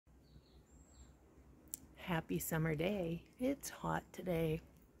happy summer day. It's hot today.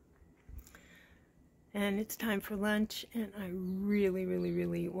 And it's time for lunch, and I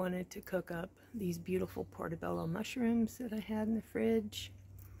really wanted to cook up these beautiful portobello mushrooms that I had in the fridge.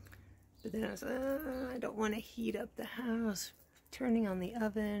 But then I was I don't want to heat up the house. Turning on the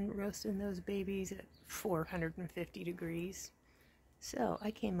oven, roasting those babies at 450 degrees. So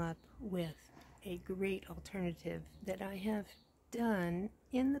I came up with a great alternative that I have done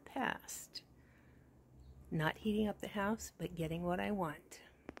in the past. Not heating up the house, but getting what I want.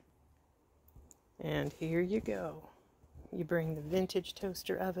 And here you go. You bring the vintage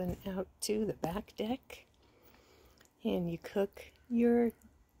toaster oven out to the back deck, and you cook your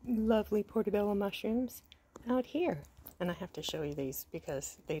lovely portobello mushrooms out here. And I have to show you these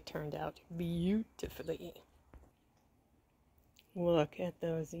because they turned out beautifully. Look at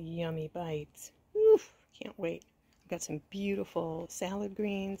those yummy bites. Oof, can't wait. I've got some beautiful salad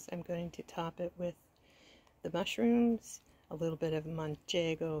greens. I'm going to top it with the mushrooms, a little bit of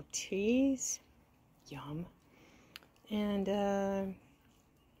manchego cheese. Yum. And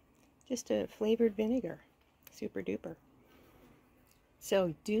just a flavored vinegar. Super duper.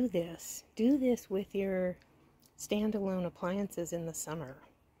 So do this with your standalone appliances in the summer.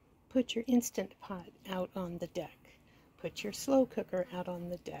 Put your Instant Pot out on the deck. Put your slow cooker out on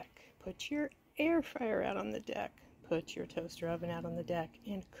the deck. Put your air fryer out on the deck. Put your toaster oven out on the deck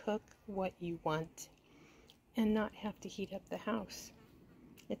and cook what you want and not have to heat up the house.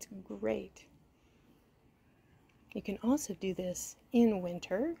 It's great. You can also do this in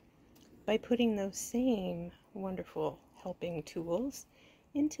winter by putting those same wonderful helping tools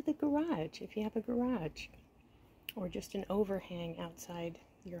into the garage, if you have a garage, or just an overhang outside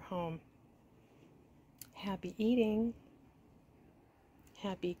your home. Happy eating.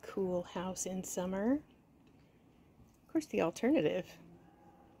 Happy cool house in summer. Of course, the alternative,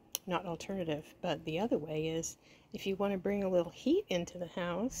 not alternative, but the other way is if you want to bring a little heat into the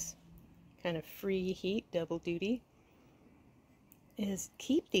house, kind of free heat, double duty, is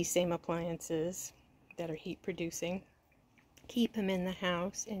keep these same appliances that are heat producing, keep them in the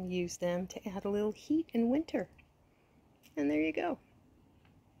house and use them to add a little heat in winter. And there you go.